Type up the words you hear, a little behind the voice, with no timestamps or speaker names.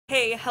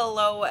Hey,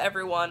 hello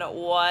everyone,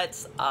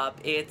 what's up?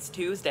 It's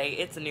Tuesday,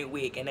 it's a new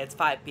week, and it's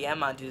 5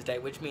 p.m. on Tuesday,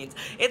 which means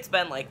it's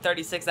been like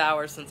 36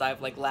 hours since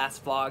I've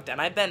last vlogged,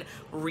 and I've been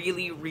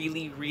really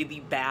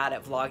bad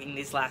at vlogging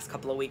these last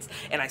couple of weeks,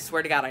 and I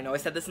swear to God, I know I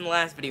said this in the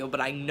last video,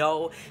 but I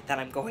know that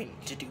I'm going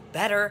to do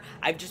better.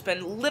 I've just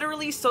been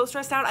literally so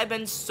stressed out. I've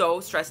been so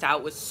stressed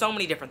out with so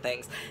many different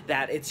things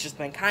that it's just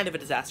been kind of a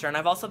disaster, and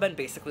I've also been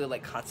basically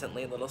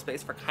constantly in little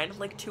space for kind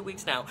of 2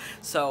 weeks now,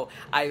 so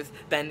I've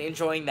been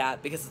enjoying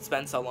that because it's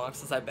been so long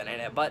since I've been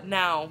in it. But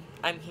now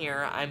I'm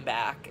here, I'm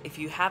back. If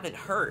you haven't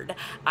heard,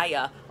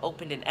 I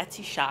opened an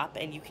Etsy shop,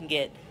 and you can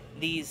get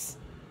these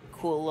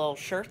cool little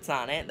shirts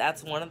on it.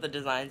 That's one of the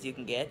designs you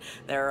can get.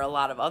 There are a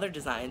lot of other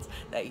designs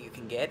that you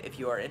can get if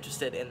you are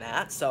interested in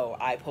that, so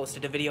I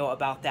posted a video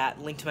about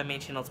that. Link to my main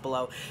channel is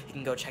below. You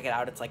can go check it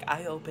out. It's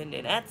I opened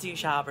an Etsy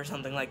shop or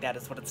something like that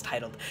is what it's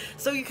titled,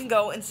 so you can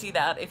go and see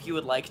that if you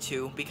would like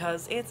to,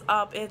 because it's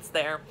up, it's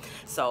there.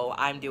 So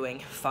I'm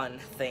doing fun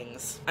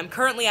things. I'm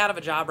currently out of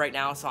a job right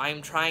now, so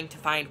I'm trying to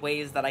find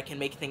ways that I can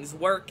make things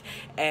work,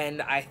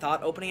 and I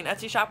thought opening an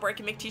Etsy shop where I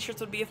can make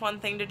t-shirts would be a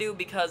fun thing to do,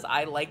 because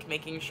I like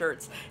making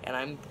shirts and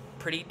I'm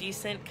pretty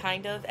decent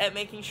kind of at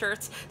making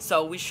shirts,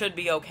 so we should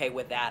be okay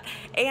with that,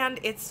 and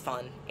it's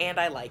fun and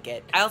I like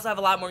it. I also have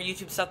a lot more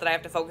YouTube stuff that I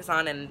have to focus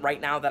on, and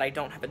right now that I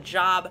don't have a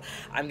job,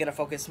 I'm gonna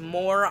focus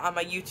more on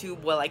my YouTube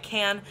while I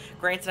can.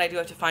 Granted, I do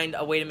have to find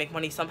a way to make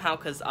money somehow,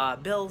 because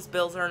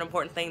bills are an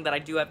important thing that I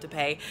do have to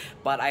pay,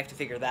 but I have to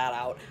figure that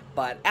out.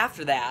 But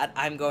after that,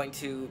 I'm going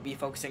to be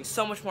focusing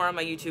so much more on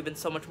my YouTube and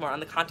so much more on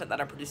the content that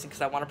I'm producing,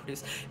 because I want to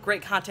produce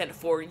great content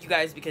for you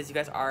guys, because you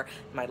guys are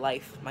my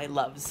life, my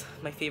loves,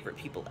 my favorite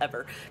people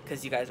ever,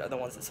 because you guys are the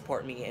ones that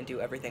support me and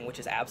do everything, which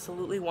is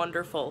absolutely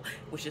wonderful,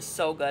 which is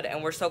so good.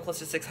 And we're so close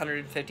to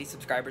 650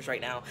 subscribers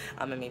right now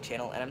on my main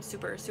channel, and I'm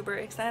super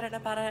excited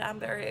about it. I'm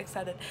very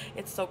excited.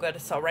 It's so good.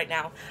 So right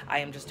now, I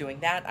am just doing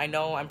that. I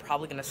know I'm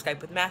probably going to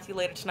Skype with Matthew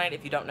later tonight.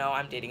 If you don't know,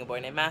 I'm dating a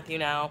boy named Matthew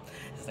now.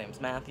 His name's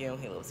Matthew.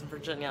 He lives in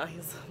Virginia.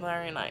 He's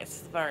very nice.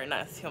 He's a very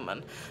nice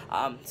human.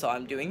 So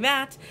I'm doing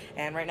that,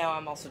 and right now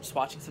I'm also just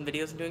watching some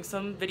videos and doing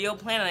some video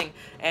planning,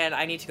 and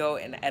I need to go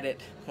and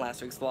edit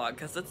last week's vlog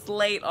because it's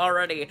late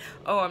already.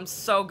 Oh, I'm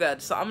so good.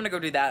 So I'm gonna go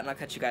do that, and I'll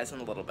catch you guys in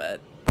a little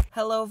bit.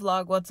 Hello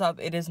vlog, what's up?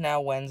 It is now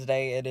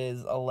Wednesday. It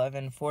is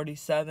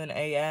 11:47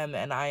 a.m.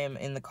 and I am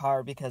in the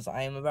car because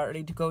I am about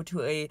ready to go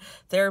to a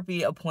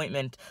therapy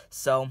appointment.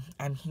 So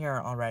I'm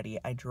here already.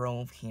 I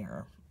drove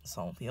here.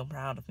 So feel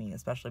proud of me,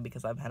 especially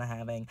because I've been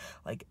having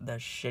the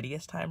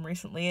shittiest time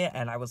recently,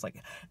 and I was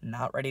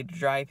not ready to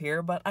drive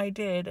here, but I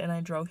did, and I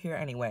drove here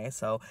anyway,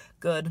 so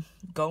good,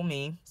 go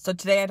me. So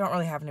today I don't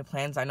really have any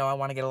plans. I know I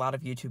want to get a lot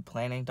of YouTube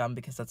planning done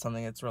because that's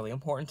something that's really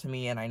important to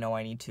me, and I know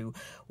I need to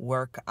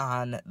work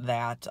on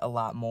that a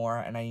lot more,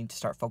 and I need to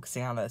start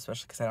focusing on it,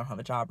 especially because I don't have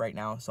a job right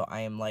now. So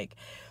I am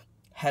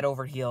head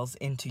over heels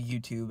into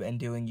YouTube and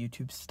doing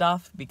YouTube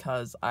stuff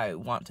because I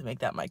want to make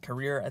that my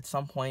career at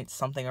some point,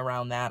 something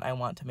around that. I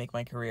want to make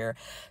my career,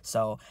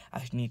 so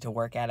I need to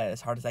work at it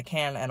as hard as I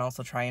can, and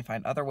also try and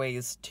find other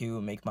ways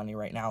to make money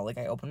right now.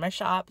 I opened my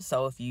shop,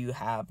 so if you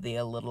have the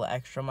little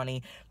extra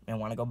money and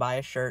want to go buy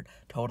a shirt,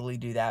 totally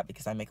do that,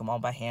 because I make them all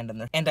by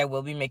hand, and I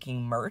will be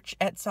making merch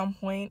at some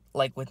point,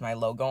 with my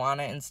logo on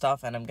it and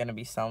stuff, and I'm going to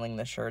be selling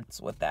the shirts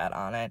with that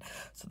on it,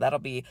 so that'll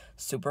be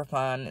super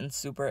fun and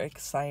super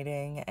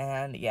exciting.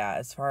 And yeah,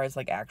 as far as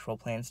actual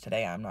plans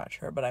today, I'm not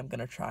sure, but I'm going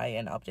to try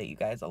and update you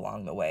guys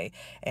along the way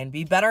and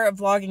be better at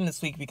vlogging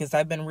this week, because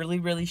I've been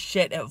really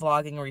shit at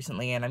vlogging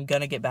recently, and I'm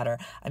going to get better.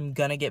 I'm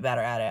going to get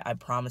better at it. I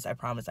promise,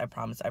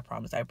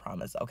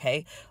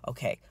 okay?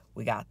 Okay.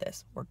 We got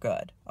this. We're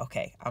good.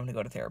 Okay, I'm gonna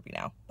go to therapy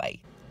now.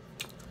 Bye.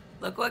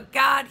 Look what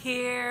got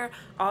here!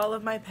 All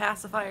of my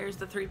pacifiers,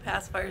 the 3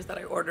 pacifiers that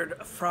I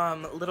ordered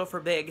from Little for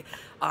Big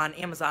on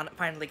Amazon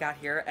finally got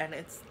here, and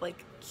it's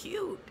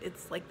cute.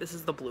 It's this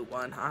is the blue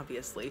one,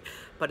 obviously,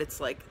 but it's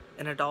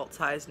an adult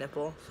size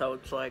nipple, so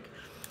it's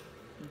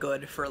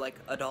good for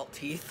adult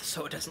teeth,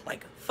 so it doesn't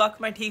fuck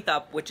my teeth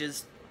up, which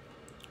is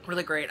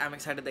really great. I'm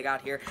excited they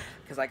got here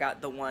because I got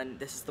the one,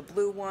 this is the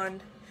blue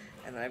one,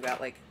 and then I've got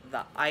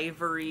the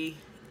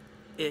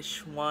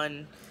ivory-ish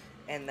one,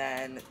 and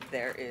then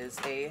there is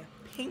a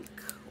pink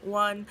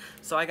one.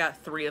 So I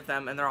got 3 of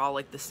them, and they're all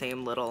the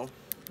same little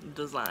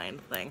design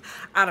thing.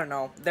 I don't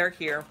know. They're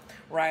here.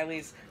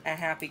 Riley's a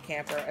happy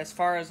camper. As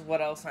far as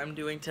what else I'm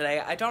doing today,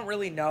 I don't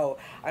really know.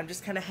 I'm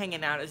just kind of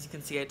hanging out. As you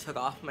can see, I took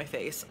off my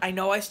face. I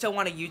know I still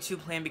want a YouTube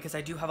plan because I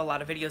do have a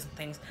lot of videos and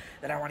things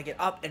that I want to get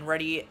up and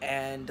ready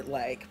and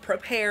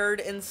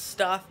prepared and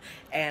stuff,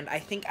 and I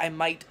think I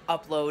might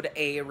upload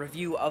a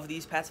review of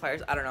these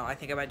pacifiers. I don't know. I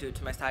think I might do it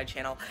to my side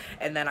channel,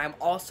 and then I'm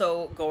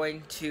also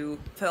going to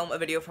film a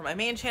video for my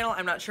main channel.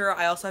 I'm not sure.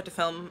 I also have to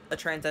film a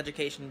trans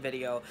education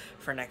video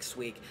for next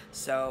week.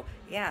 So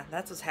yeah,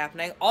 that's what's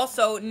happening.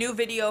 Also, new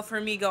video for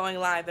me going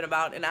live in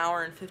about an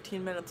hour and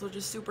 15 minutes, which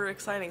is super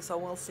exciting, so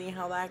we'll see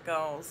how that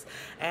goes.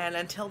 And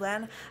until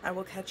then, I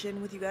will catch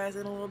in with you guys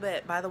in a little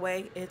bit. By the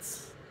way,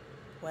 it's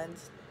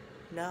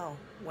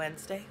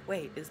Wednesday.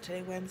 Wait, is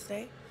today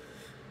Wednesday?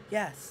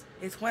 Yes,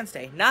 it's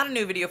Wednesday. Not a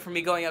new video for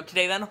me going up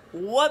today then.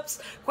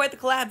 Whoops! Quite the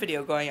collab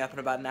video going up in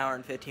about an hour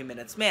and 15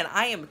 minutes. Man,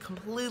 I am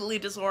completely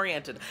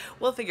disoriented.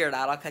 We'll figure it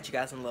out. I'll catch you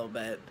guys in a little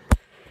bit.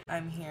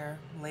 I'm here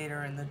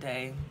later in the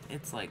day.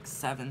 It's like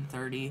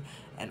 7:30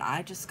 and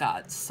I just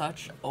got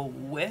such a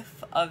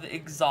whiff of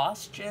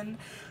exhaustion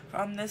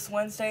from this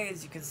Wednesday.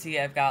 As you can see,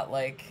 I've got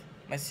like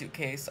my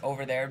suitcase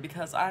over there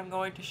because I'm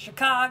going to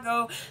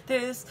Chicago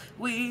this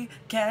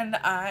weekend.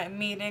 I'm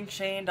meeting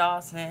Shane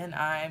Dawson.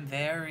 I'm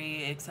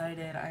very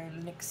excited. I am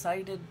an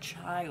excited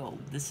child.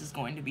 This is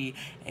going to be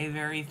a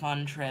very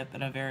fun trip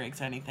and a very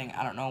exciting thing.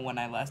 I don't know when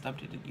I last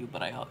updated you,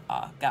 but I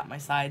got my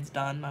sides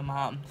done. My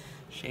mom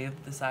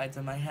shaved the sides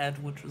of my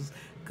head, which was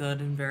good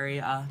and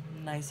very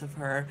nice of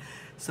her.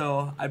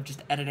 So I'm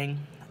just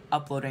editing,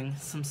 uploading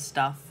some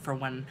stuff for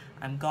when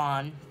I'm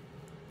gone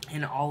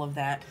and all of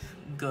that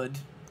good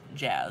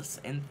jazz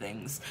and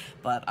things,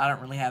 but I don't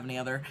really have any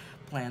other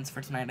plans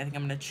for tonight. I think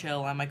I'm gonna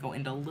chill. I might go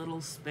into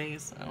little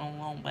space in a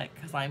little bit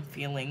because I'm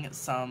feeling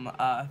some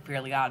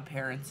Fairly Odd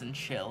Parents and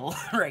chill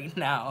right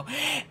now,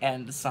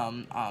 and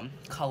some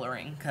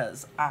coloring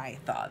because I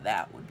thought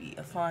that would be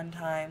a fun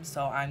time.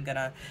 So I'm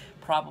gonna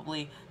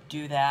probably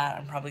do that.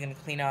 I'm probably gonna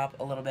clean up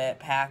a little bit,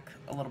 pack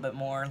a little bit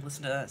more,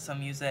 listen to some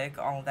music,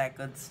 all of that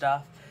good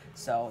stuff.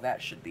 So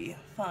that should be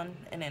fun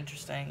and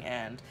interesting.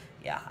 And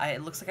yeah,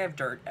 it looks like I have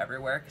dirt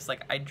everywhere because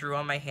like I drew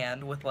on my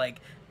hand with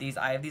like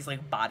I have these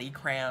like body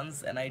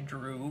crayons and I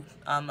drew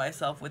on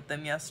myself with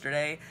them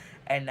yesterday,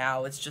 and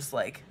now it's just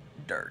like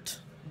dirt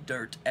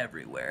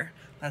everywhere.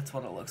 That's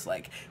what it looks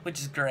like,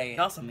 which is great. It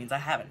also means I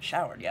haven't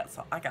showered yet,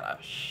 so I gotta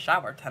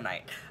shower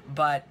tonight.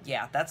 But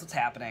yeah, that's what's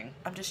happening.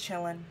 I'm just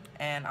chilling,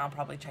 and I'll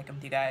probably check in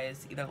with you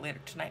guys either later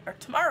tonight or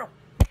tomorrow.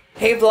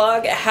 Hey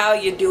vlog, how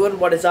you doing?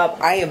 What is up?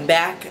 I am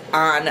back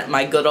on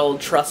my good old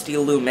trusty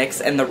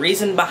Lumix, and the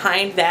reason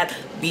behind that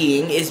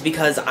being is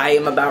because I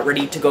am about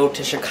ready to go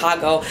to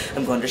Chicago.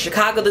 I'm going to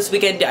Chicago this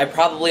weekend. I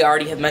probably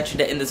already have mentioned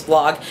it in this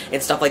vlog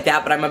and stuff like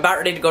that, but I'm about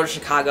ready to go to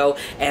Chicago,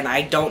 and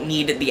I don't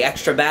need the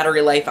extra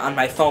battery life on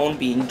my phone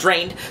being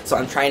drained, so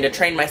I'm trying to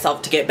train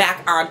myself to get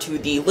back onto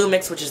the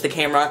Lumix, which is the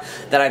camera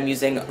that I'm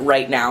using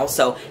right now.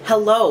 So,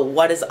 hello,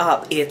 what is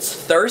up? It's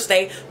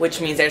Thursday,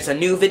 which means there's a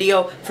new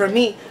video for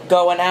me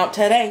going out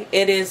today.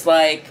 It is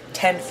like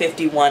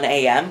 10:51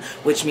 a.m.,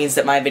 which means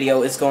that my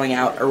video is going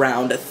out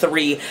around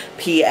 3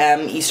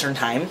 p.m. Eastern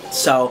time,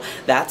 so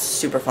that's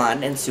super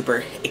fun and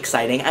super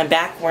exciting. I'm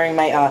back wearing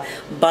my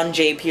Bun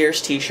J.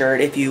 Pierce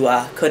t-shirt, if you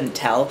couldn't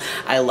tell.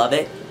 I love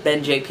it.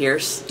 Ben J.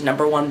 Pierce,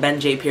 #1 Ben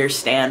J. Pierce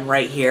stan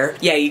right here.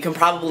 Yeah, you can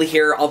probably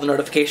hear all the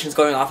notifications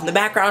going off in the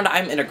background.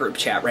 I'm in a group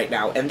chat right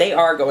now, and they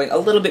are going a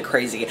little bit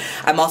crazy.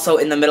 I'm also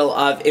in the middle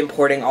of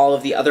importing all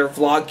of the other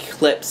vlog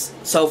clips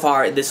so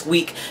far this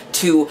week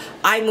to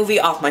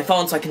iMovie off my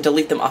phone, so I can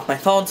delete them off my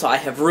phone, so I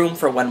have room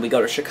for when we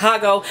go to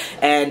Chicago.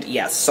 And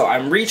yes, so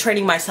I'm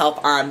retraining myself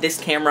on this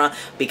camera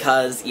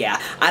because,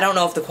 yeah, I don't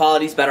know if the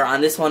quality's better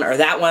on this one or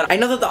that one. I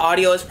know that the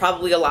audio is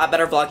probably a lot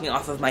better vlogging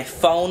off of my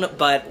phone,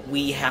 but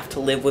we have to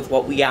live with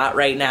what we got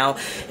right now,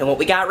 and what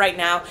we got right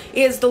now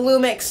is the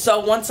Lumix. So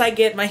once I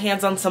get my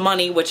hands on some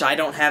money, which I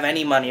don't have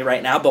any money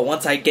right now, but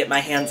once I get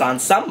my hands on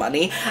some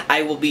money,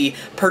 I will be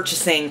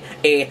purchasing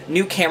a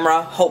new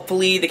camera,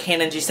 hopefully the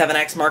Canon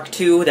G7X Mark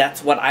II.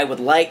 That's what I would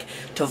like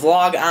to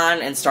vlog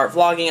on and start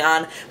vlogging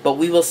on, but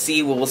we will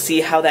see. We will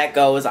see how that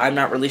goes. I'm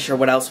not really sure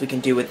what else we can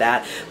do with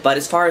that, but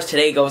as far as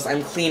today goes,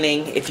 I'm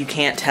cleaning. If you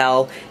can't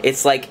tell,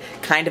 it's like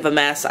kind of a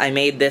mess. I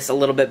made this a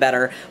little bit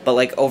better, but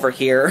like over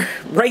here,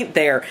 right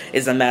there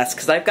is a mess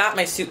because I've got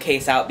my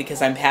suitcase out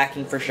because I'm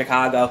packing for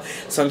Chicago,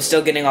 so I'm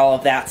still getting all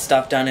of that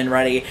stuff done and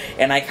ready,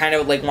 and I kind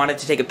of like wanted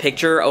to take a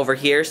picture over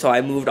here, so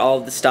I moved all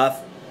of the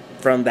stuff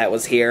from that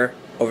was here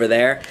over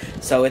there,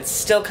 so it's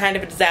still kind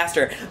of a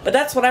disaster, but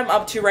that's what I'm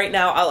up to right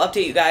now. I'll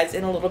update you guys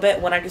in a little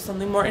bit when I do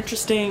something more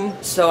interesting.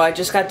 So I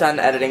just got done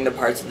editing the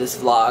parts of this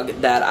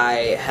vlog that I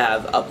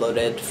have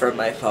uploaded from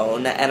my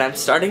phone, and I'm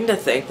starting to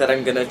think that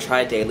I'm gonna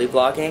try daily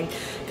vlogging,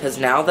 because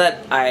now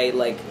that I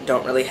like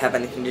don't really have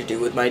anything to do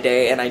with my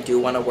day, and I do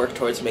want to work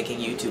towards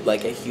making YouTube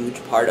like a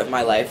huge part of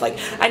my life. Like,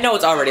 I know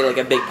it's already like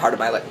a big part of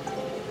my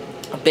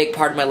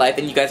life,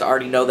 and you guys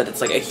already know that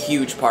it's like a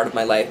huge part of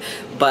my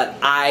life, but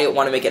I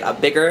want to make it a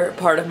bigger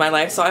part of my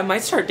life, so I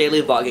might start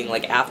daily vlogging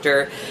like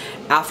after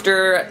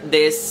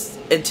this,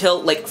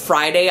 until like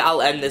Friday.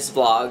 I'll end this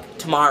vlog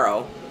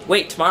tomorrow.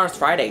 Wait, tomorrow's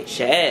Friday.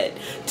 Shit.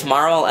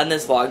 Tomorrow I'll end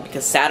this vlog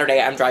because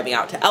Saturday I'm driving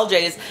out to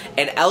LJ's,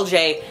 and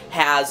LJ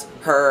has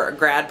her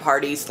grad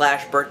party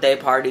slash birthday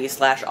party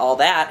slash all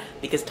that,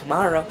 because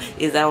tomorrow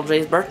is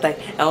LJ's birthday.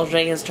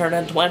 LJ is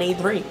turning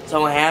 23,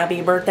 so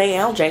happy birthday,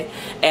 LJ.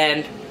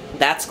 And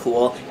that's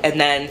cool. And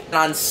then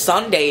on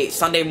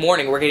Sunday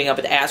morning, we're getting up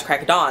at the ass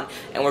crack of dawn,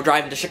 and we're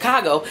driving to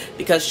Chicago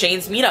because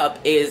Shane's meetup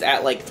is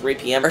at like 3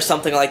 p.m. or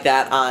something like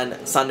that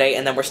on Sunday,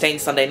 and then we're staying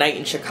Sunday night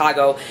in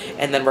Chicago,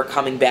 and then we're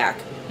coming back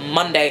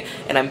Monday,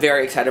 and I'm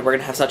very excited. We're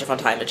gonna have such a fun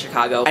time in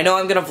Chicago. I know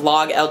I'm gonna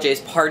vlog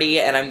LJ's party,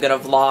 and I'm gonna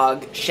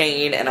vlog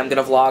Shane, and I'm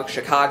gonna vlog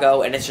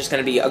Chicago, and it's just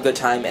gonna be a good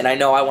time. And I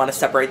know I want to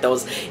separate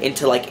those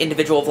into like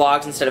individual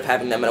vlogs instead of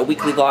having them in a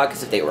weekly vlog,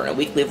 because if they were in a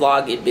weekly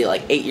vlog, it'd be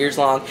like 8 years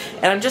long.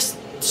 And I'm just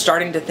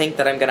starting to think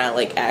that I'm gonna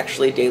like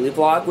actually daily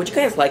vlog. Would you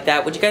guys like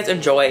that? Would you guys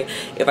enjoy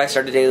if I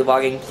started daily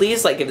vlogging?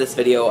 Please like give this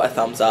video a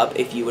thumbs up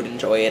if you would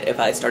enjoy it if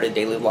I started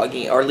daily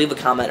vlogging, or leave a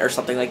comment or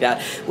something like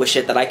that with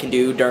shit that I can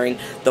do during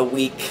the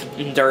week,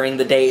 during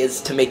the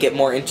days, to make it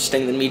more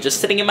interesting than me just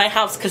sitting in my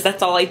house, because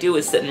that's all I do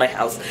is sit in my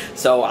house.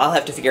 So I'll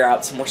have to figure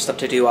out some more stuff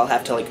to do. I'll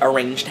have to like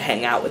arrange to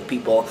hang out with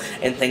people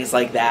and things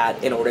like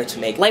that in order to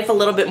make life a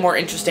little bit more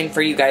interesting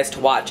for you guys to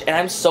watch. And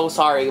I'm so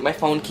sorry, my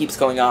phone keeps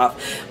going off.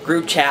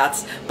 Group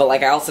chats, but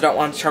like I also don't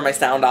want to turn my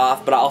sound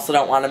off, but I also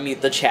don't want to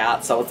mute the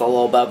chat, so it's a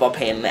little bit of a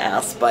pain in the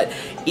ass. But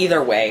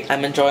either way,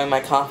 I'm enjoying my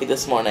coffee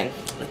this morning.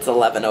 It's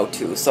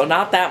 11:02, so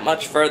not that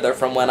much further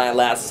from when I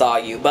last saw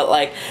you, but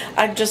like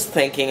I'm just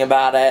thinking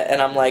about it,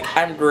 and I'm like,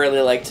 I'd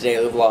really like to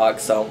daily vlog,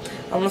 so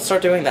I'm gonna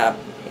start doing that.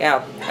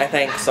 Yeah, I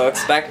think so.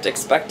 Expect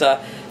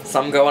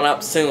some going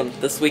up soon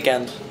this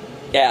weekend.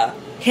 Yeah.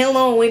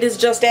 Hello, it is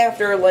just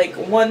after like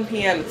 1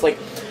 p.m. It's like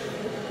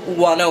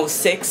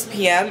 1:06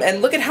 p.m.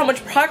 and look at how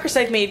much progress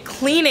I've made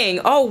cleaning.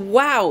 Oh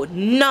wow,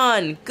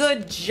 none.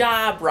 Good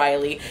job,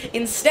 Riley.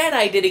 Instead,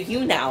 I did a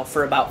YouNow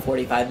for about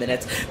 45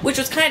 minutes, which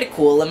was kind of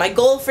cool, and my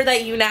goal for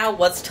that YouNow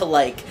was to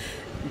like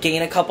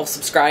gain a couple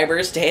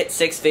subscribers to hit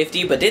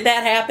 650, but did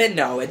that happen?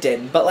 No, it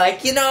didn't. But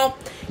like, you know,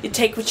 you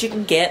take what you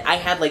can get. I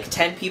had like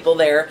 10 people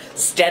there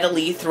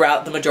steadily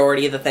throughout the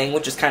majority of the thing,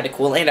 which is kind of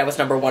cool, and I was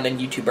 #1 in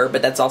YouTuber,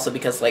 but that's also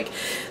because like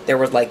there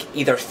was like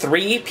either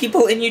 3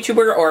 people in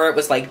YouTuber or it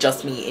was like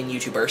just me in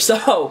YouTuber.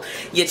 So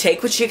you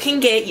take what you can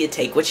get, you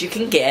take what you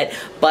can get,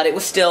 but it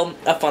was still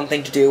a fun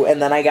thing to do.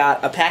 And then I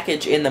got a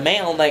package in the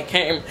mail that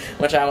came,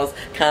 which I was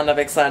kind of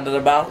excited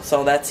about,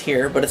 so that's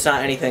here, but it's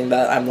not anything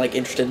that I'm like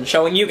interested in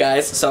showing you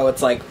guys, so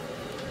it's like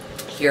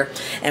here,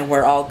 and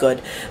we're all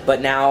good. But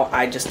now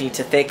I just need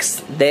to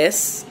fix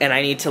this, and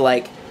I need to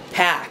like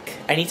pack.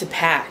 I need to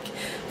pack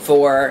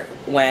for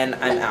when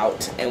I'm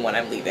out and when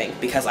I'm leaving,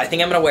 because I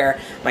think I'm gonna wear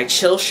my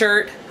chill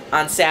shirt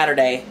on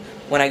Saturday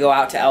when I go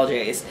out to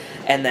LJ's,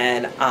 and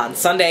then on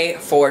Sunday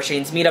for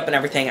Shane's meetup and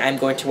everything, I'm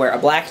going to wear a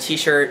black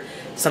t-shirt,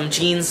 some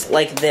jeans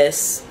like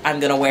this. I'm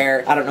gonna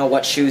wear, I don't know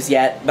what shoes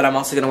yet, but I'm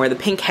also gonna wear the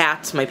pink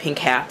hat, my pink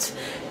hat.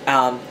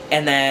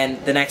 And then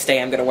the next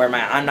day I'm gonna wear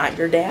my I'm Not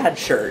Your Dad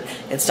shirt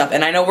and stuff.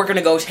 And I know we're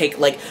gonna go take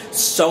like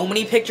so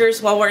many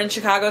pictures while we're in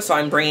Chicago, so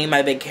I'm bringing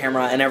my big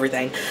camera and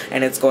everything,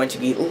 and it's going to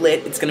be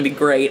lit, it's gonna be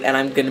great, and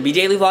I'm gonna be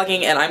daily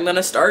vlogging, and I'm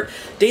gonna start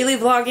daily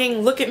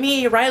vlogging. Look at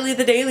me, Riley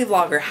the daily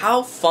vlogger.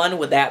 How fun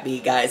would that be,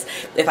 guys,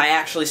 if I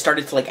actually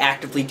started to like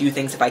actively do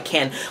things if I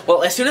can?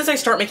 Well, as soon as I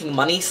start making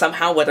money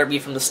somehow, whether it be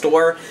from the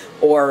store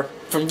or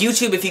from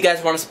YouTube, if you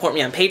guys want to support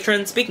me on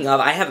Patreon. Speaking of,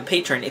 I have a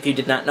Patreon, if you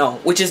did not know,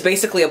 which is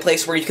basically a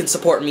place where you can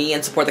support me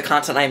and support the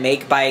content I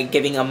make by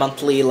giving a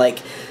monthly, like,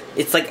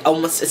 it's like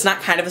almost, it's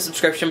not kind of a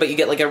subscription, but you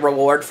get like a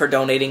reward for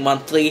donating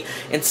monthly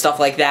and stuff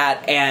like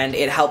that, and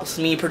it helps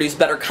me produce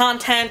better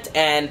content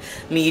and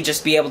me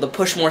just be able to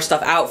push more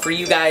stuff out for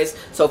you guys.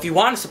 So if you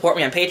want to support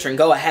me on Patreon,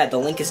 go ahead. The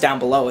link is down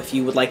below if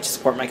you would like to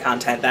support my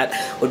content.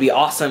 That would be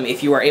awesome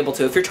if you are able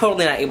to. If you're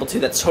totally not able to,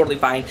 that's totally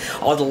fine.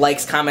 All the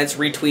likes, comments,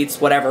 retweets,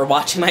 whatever,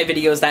 watching my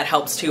videos, that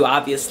helps too,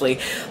 obviously.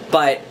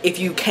 But if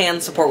you can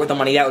support with the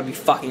money, that would be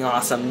fucking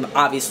awesome.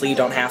 Obviously, you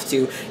don't have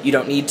to. You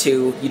don't need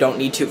to. You don't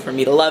need to for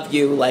me to love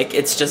you. Like,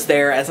 it's just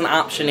there as an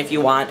option if you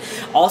want.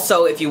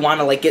 Also, if you want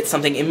to like get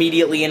something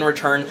immediately in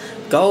return,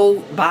 go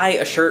buy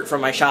a shirt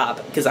from my shop,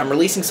 because I'm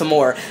releasing some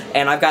more,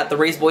 and I've got the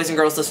Raised Boys and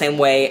Girls the Same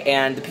Way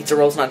and the Pizza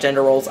Rolls Not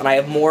Gender Rolls, and I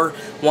have more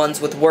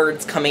ones with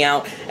words coming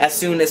out as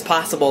soon as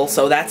possible,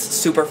 so that's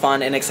super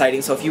fun and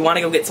exciting. So if you want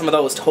to go get some of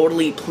those,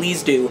 totally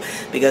please do,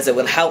 because it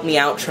would help me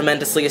out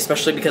tremendously,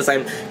 especially because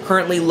I'm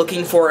currently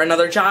looking for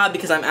another job,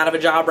 because I'm out of a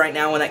job right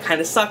now and that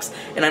kind of sucks,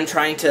 and I'm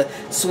trying to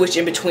switch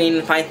in between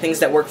and find things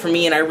that work for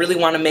me, and I really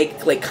want to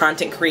make like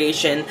content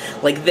creation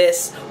like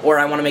this, or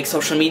I want to make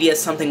social media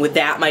something with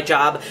that, my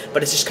job,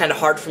 but it's just kind of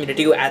hard for me to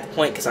do at the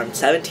point because I'm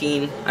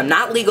 17, I'm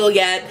not legal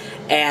yet,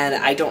 and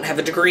I don't have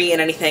a degree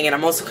in anything, and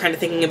I'm also kind of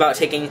thinking about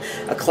taking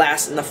a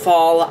class in the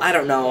fall. I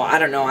don't know,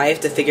 I have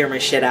to figure my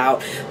shit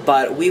out,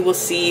 but we will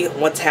see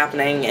what's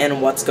happening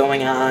and what's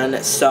going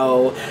on.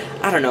 So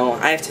I don't know,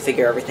 I have to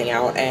figure everything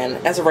out,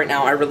 and as of right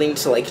now, I really need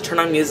to like turn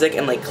on music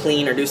and like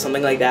clean or do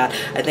something like that.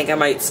 I think I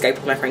might Skype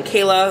with my friend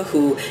Kayla,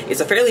 who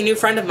is a fairly new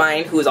friend of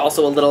mine, who is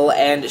also a little,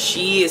 and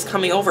she is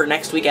coming over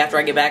next week after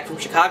I get back from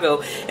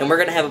Chicago, and we're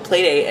gonna have a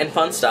play date and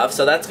fun stuff,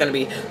 so that's gonna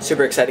be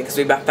super exciting, because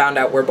we found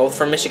out we're both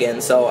from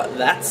Michigan, so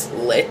that's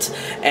lit.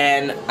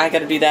 And I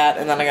gotta do that,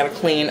 and then I gotta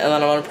clean, and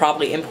then I'm gonna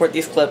probably import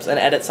these clips and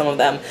edit some of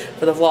them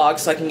for the vlog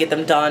so I can get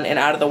them done and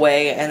out of the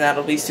way, and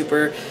that'll be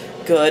super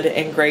good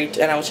and great,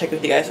 and I will check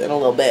with you guys in a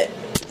little bit.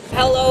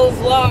 Hello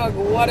vlog,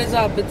 what is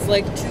up? It's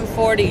like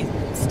 2:40,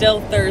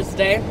 still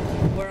Thursday.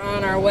 We're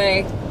on our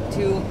way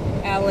to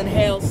Alan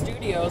Hale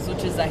Studios,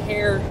 which is a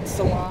hair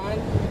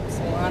salon.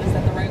 Salon, is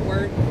that the right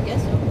word?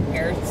 Yes, sir.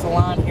 hair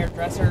salon,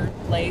 hairdresser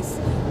place,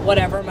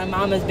 whatever. My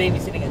mom is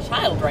babysitting a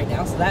child right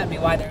now, so that'd be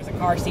why there's a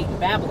car seat and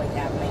babbling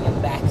happening in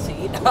the back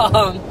seat.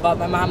 But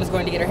my mom is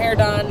going to get her hair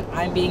done.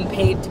 I'm being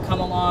paid to come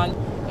along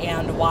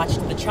and watch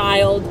the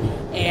child,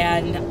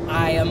 and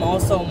I am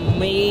also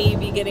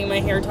maybe getting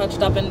my hair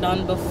touched up and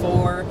done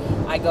before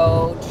I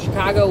go to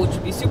Chicago, which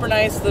would be super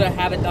nice that I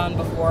have it done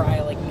before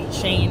I like meet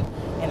Shane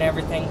and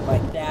everything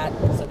like that.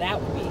 So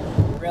that would be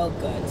real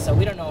good. So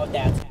we don't know if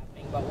that's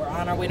happening, but we're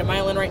on our way to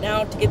Milan right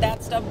now to get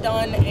that stuff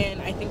done,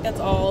 and I think that's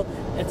all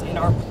that's in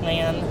our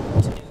plan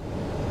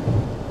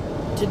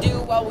to do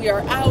while we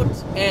are out.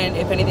 And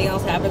if anything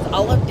else happens,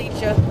 I'll update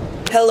you.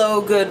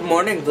 Hello, good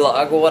morning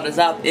vlog. What is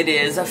up? It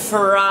is a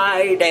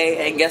Friday,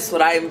 and guess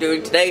what I am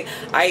doing today?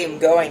 I am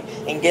going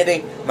and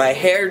getting my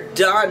hair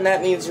done.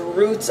 That means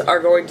roots are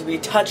going to be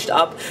touched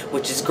up,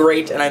 which is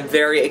great, and I'm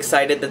very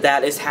excited that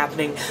that is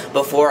happening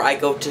before I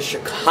go to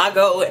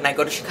Chicago. And I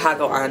go to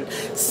Chicago on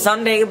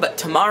Sunday, but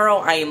tomorrow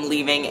I am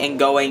leaving and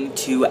going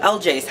to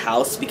LJ's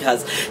house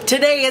because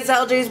today is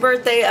LJ's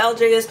birthday.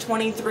 LJ is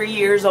 23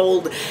 years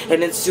old,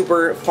 and it's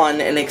super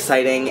fun and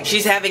exciting.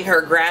 She's having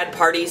her grad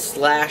party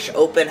slash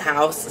open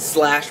house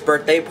slash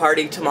birthday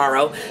party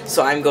tomorrow,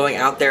 so I'm going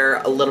out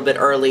there a little bit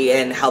early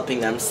and helping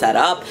them set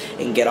up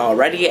and get all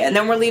ready, and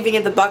then we're leaving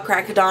at the butt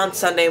crack of dawn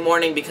Sunday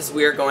morning because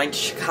we are going to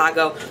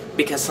Chicago,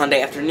 because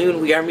Sunday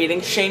afternoon we are meeting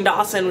Shane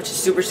Dawson, which is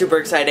super, super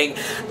exciting.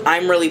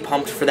 I'm really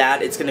pumped for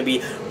that. It's gonna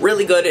be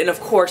really good, and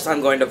of course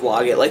I'm going to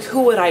vlog it. Like,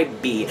 who would I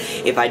be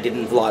if I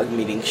didn't vlog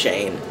meeting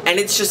Shane? And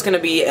it's just gonna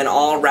be an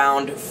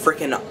all-around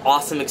freaking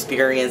awesome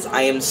experience.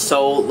 I am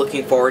so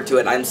looking forward to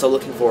it. I'm so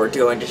looking forward to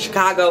going to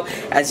Chicago.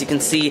 As you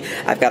can see,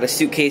 I've got a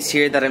suitcase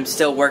here that I'm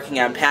still working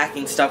on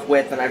packing stuff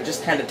with, and I've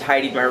just kind of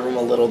tidied my room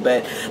a little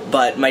bit,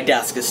 but my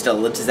desk is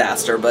still a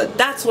disaster. But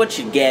that's what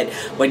you get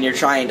when you're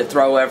trying to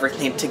throw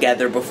everything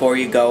together before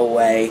you go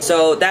away.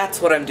 So that's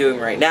what I'm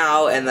doing right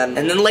now, and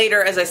then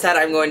later, as I said,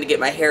 I'm going to get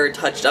my hair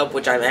touched up,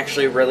 which I'm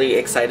actually really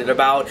excited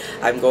about.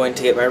 I'm going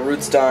to get my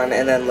roots done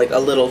and then like a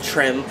little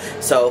trim,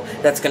 so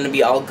that's going to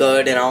be all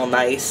good and all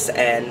nice,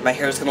 and my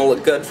hair is going to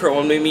look good for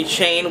when we meet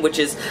Shane, which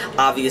is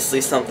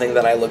obviously something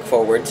that I look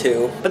forward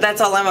to. But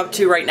that's all I'm up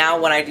to right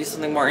now. When I do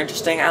something more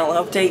interesting,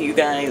 I'll update you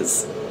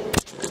guys.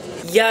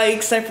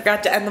 Yikes, I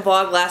forgot to end the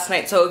vlog last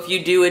night, so if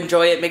you do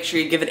enjoy it, make sure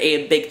you give it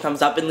a big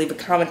thumbs up and leave a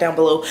comment down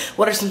below.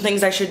 What are some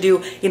things I should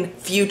do in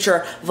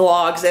future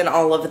vlogs and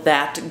all of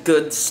that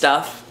good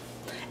stuff?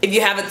 If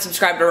you haven't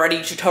subscribed already,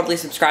 you should totally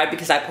subscribe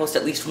because I post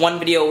at least one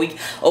video a week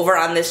over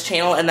on this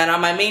channel, and then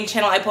on my main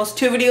channel I post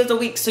 2 videos a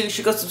week, so you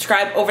should go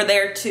subscribe over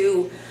there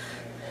too.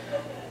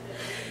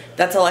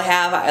 That's all I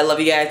have. I love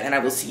you guys, and I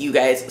will see you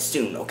guys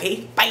soon,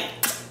 okay? Bye!